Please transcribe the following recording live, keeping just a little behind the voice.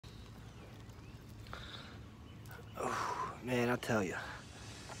Man, I'll tell you.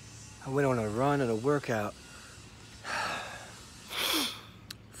 I went on a run and a workout.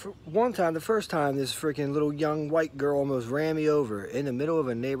 For one time, the first time, this freaking little young white girl almost ran me over in the middle of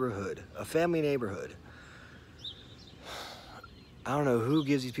a neighborhood, a family neighborhood. I don't know who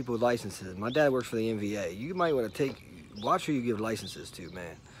gives these people licenses. My dad works for the NVA. You might want to watch who you give licenses to,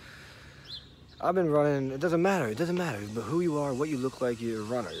 man. I've been running, it doesn't matter, but who you are, what you look like, you're a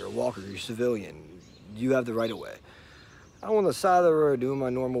runner, you're a walker, you're a civilian. You have the right of way. I'm on the side of the road doing my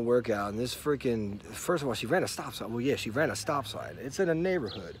normal workout, and this freaking, first of all, she ran a stop sign. Well, yeah, she ran a stop sign. It's in a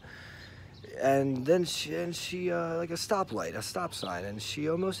neighborhood. And then she like a stoplight, a stop sign, and she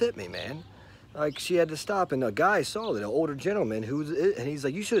almost hit me, man. Like, she had to stop, and a guy saw it, an older gentleman, and he's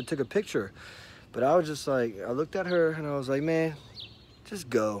like, you should have took a picture. But I was just like, I looked at her, and I was like, man, just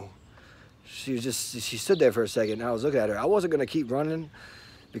go. She stood there for a second, and I was looking at her. I wasn't gonna keep running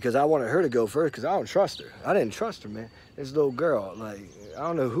because I wanted her to go first because I don't trust her. I didn't trust her, man. This little girl, like, I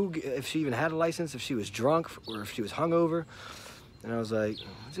don't know if she even had a license, if she was drunk or if she was hungover. And I was like,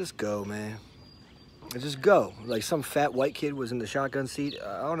 just go, man. Just go. Like, some fat white kid was in the shotgun seat.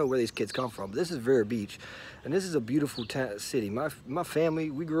 I don't know where these kids come from, but this is Vero Beach, and this is a beautiful city. My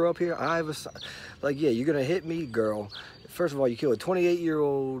family, we grew up here. I have a son. Like, yeah, you're gonna hit me, girl. First of all, you killed a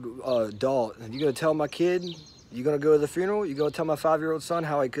 28-year-old adult, and you're gonna tell my kid, you're gonna go to the funeral, you're gonna tell my 5-year-old son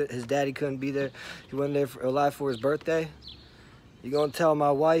how his daddy couldn't be there, he wasn't there alive for his birthday. You're gonna tell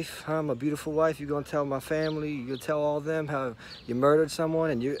my wife, my beautiful wife, you're gonna tell my family, you're gonna tell all them how you murdered someone,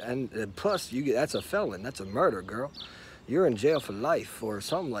 and plus, that's a felon, that's a murder, girl. You're in jail for life or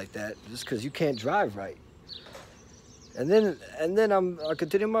something like that, just because you can't drive right. And then I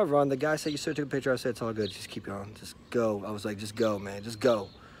continued my run. The guy said, you should have took a picture. I said, it's all good, just keep going, just go. I was like, just go, man, just go.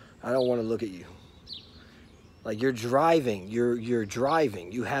 I don't want to look at you. Like, you're driving, you're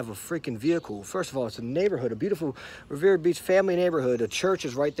driving. You have a freaking vehicle. First of all, it's a neighborhood, a beautiful Revere Beach family neighborhood. A church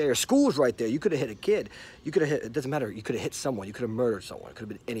is right there, a school's right there. You could have hit a kid. You could have hit, it doesn't matter, you could have hit someone. You could have murdered someone. It could have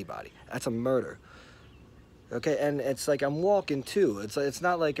been anybody. That's a murder. Okay, and it's like I'm walking too. It's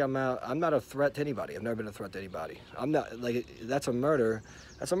not like I'm not a threat to anybody. I've never been a threat to anybody. I'm not, like, that's a murder.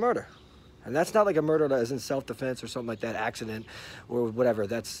 That's a murder. And that's not like a murder that is in self-defense or something like that, accident or whatever.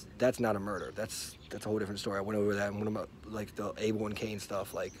 That's not a murder. That's a whole different story. I went over that and went about, like, the Abel and Cain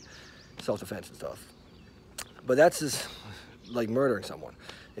stuff, like self-defense and stuff. But that's just like murdering someone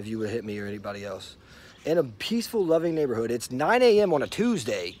if you would hit me or anybody else. In a peaceful, loving neighborhood. It's 9 a.m. on a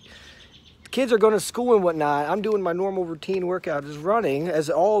Tuesday. Kids are going to school and whatnot. I'm doing my normal routine workout, just running,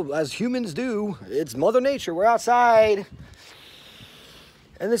 as humans do. It's Mother Nature. We're outside.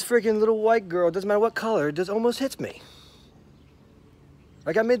 And this freaking little white girl, doesn't matter what color, just almost hits me.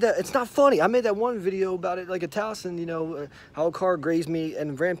 Like, I made that, it's not funny. I made that one video about it, like a Towson, you know, how a car grazed me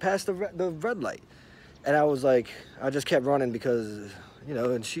and ran past the red light. And I was like, I just kept running because, you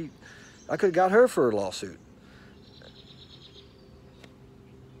know, and I could have got her for a lawsuit.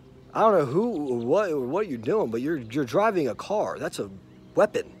 I don't know what you're doing, but you're driving a car. That's a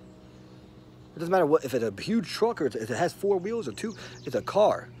weapon. It doesn't matter if it's a huge truck or if it has 4 wheels or 2. It's a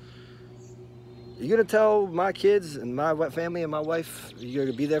car. You're gonna tell my kids and my family and my wife you're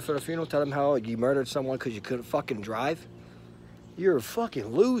gonna be there for the funeral? Tell them how you murdered someone because you couldn't fucking drive? You're a fucking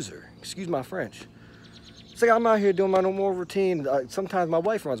loser. Excuse my French. It's like I'm out here doing my normal routine. Sometimes my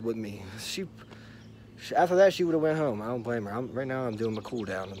wife runs with me. After that, she would have went home. I don't blame her. Right now, I'm doing my cool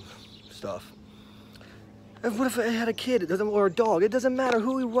down and stuff. And what if I had a kid or a dog? It doesn't matter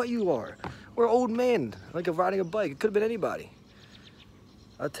what you are. Or an old man, like riding a bike. It could have been anybody.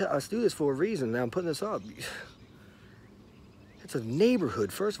 I do this for a reason. Now I'm putting this up. It's a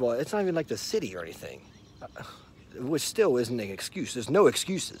neighborhood, first of all. It's not even like the city or anything. Which still isn't an excuse. There's no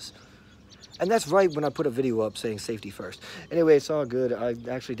excuses. And that's right when I put a video up saying safety first. Anyway, it's all good. I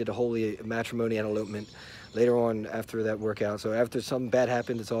actually did a holy matrimony and elopement later on after that workout. So after something bad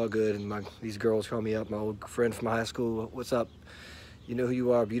happened, it's all good. And these girls call me up, my old friend from high school. What's up? You know who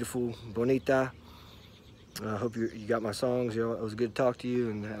you are, beautiful, bonita. I hope you got my songs. You know, it was good to talk to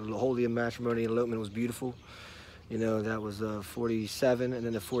you. And the holy matrimony and elopement was beautiful. You know, that was 47, and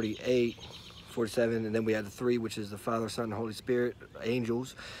then the 48. 47, and then we had the 3, which is the Father, Son, and Holy Spirit, angels.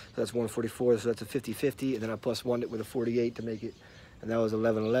 So that's 144, so that's a 50-50, and then I plus 1 with a 48 to make it, and that was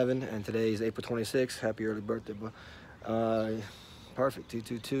 11-11, and today is April 26th. Happy early birthday, perfect,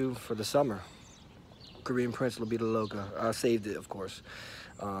 222 for the summer. Korean Prince, La Vida Loca. I saved it, of course.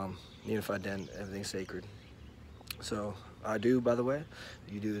 Even if I didn't, everything's sacred. So, I do, by the way.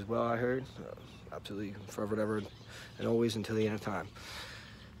 You do as well, I heard. Absolutely, forever and ever, and always until the end of time.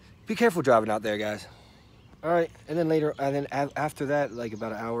 Be careful driving out there, guys. All right, and then later, and then after that, like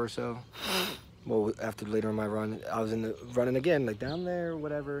about an hour or so, Well, after later in my run, I was running again, like down there,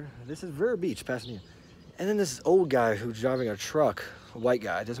 whatever. This is Vero Beach, Pasadena. And then this old guy who's driving a truck, a white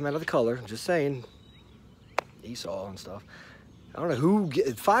guy, doesn't matter the color, just saying, Esau and stuff. I don't know who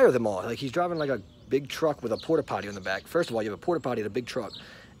fired them all. Like, he's driving like a big truck with a porta potty on the back. First of all, you have a porta potty and a big truck,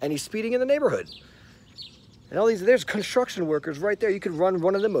 and he's speeding in the neighborhood. And all these, there's construction workers right there. You could run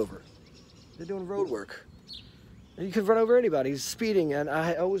one of them over. They're doing road work. And you could run over anybody. He's speeding, and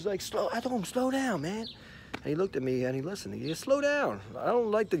I was like, I told him, slow down, man. And he looked at me and he listened. He said, slow down. I don't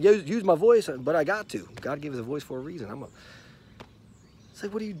like to use my voice, but I got to. God gave us a voice for a reason. It's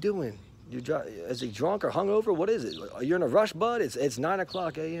like, what are you doing? Is he drunk or hungover? What is it? You're in a rush, bud? It's 9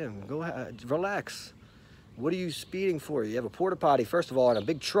 o'clock a.m. Go ahead, relax. What are you speeding for? You have a porta potty, first of all, and a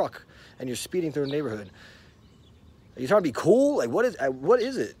big truck, and you're speeding through a neighborhood. Are you trying to be cool? Like, what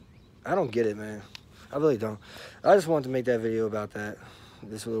is it? I don't get it, man. I really don't. I just wanted to make that video about that.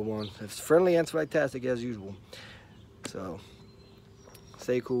 This little one. It's friendly and fantastic as usual. So,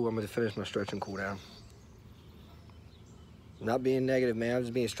 stay cool. I'm going to finish my stretch and cool down. Not being negative, man. I'm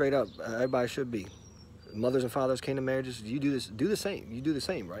just being straight up. Everybody should be. Mothers and fathers came to marriages. You do this. Do the same. You do the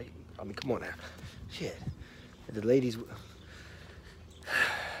same, right? I mean, come on now. Shit. The ladies.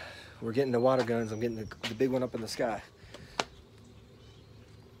 We're getting the water guns. I'm getting the big one up in the sky.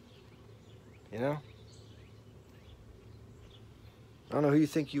 You know? I don't know who you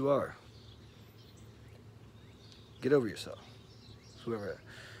think you are. Get over yourself. Whoever.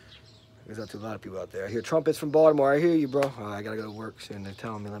 There's not too a lot of people out there. I hear trumpets from Baltimore. I hear you, bro. I gotta go to work soon. They're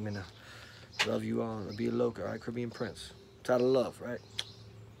telling me, let me know. Love you all. Be a local, all right? Caribbean Prince. It's out of love, right?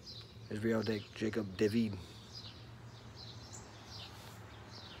 Israel Jacob David.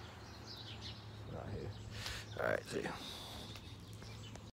 Not here. All right, see you.